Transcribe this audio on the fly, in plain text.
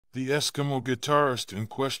The Eskimo guitarist in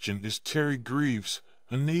question is Teri Greeves,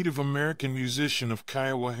 a Native American musician of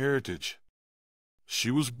Kiowa heritage.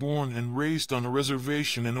 She was born and raised on a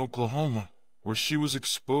reservation in Oklahoma, where she was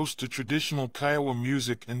exposed to traditional Kiowa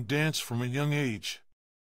music and dance from a young age.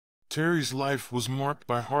 Teri's life was marked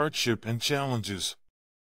by hardship and challenges.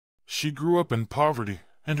 She grew up in poverty,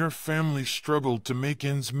 and her family struggled to make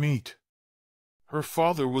ends meet. Her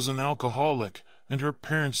father was an alcoholic, and her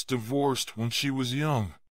parents divorced when she was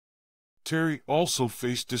young. Teri also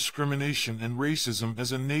faced discrimination and racism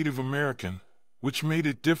as a Native American, which made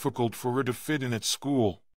it difficult for her to fit in at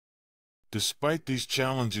school. Despite these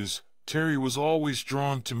challenges, Teri was always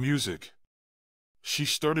drawn to music. She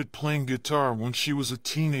started playing guitar when she was a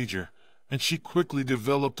teenager, and she quickly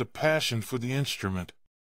developed a passion for the instrument.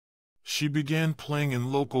 She began playing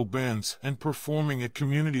in local bands and performing at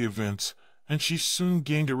community events, and she soon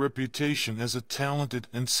gained a reputation as a talented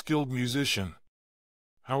and skilled musician.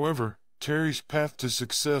 However, Teri's path to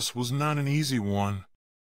success was not an easy one.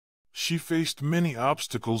 She faced many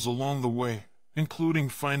obstacles along the way, including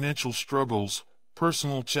financial struggles,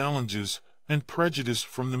 personal challenges, and prejudice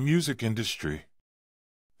from the music industry.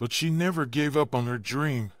 But she never gave up on her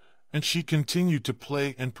dream, and she continued to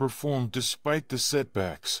play and perform despite the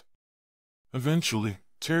setbacks. Eventually,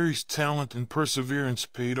 Teri's talent and perseverance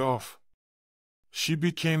paid off. She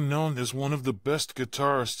became known as one of the best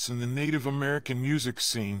guitarists in the Native American music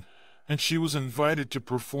scene, and she was invited to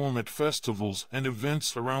perform at festivals and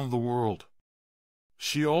events around the world.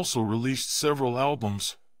 She also released several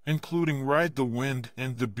albums, including Ride the Wind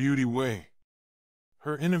and The Beauty Way.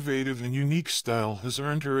 Her innovative and unique style has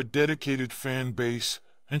earned her a dedicated fan base,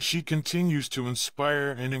 and she continues to inspire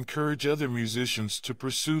and encourage other musicians to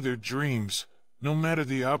pursue their dreams, no matter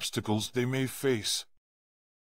the obstacles they may face.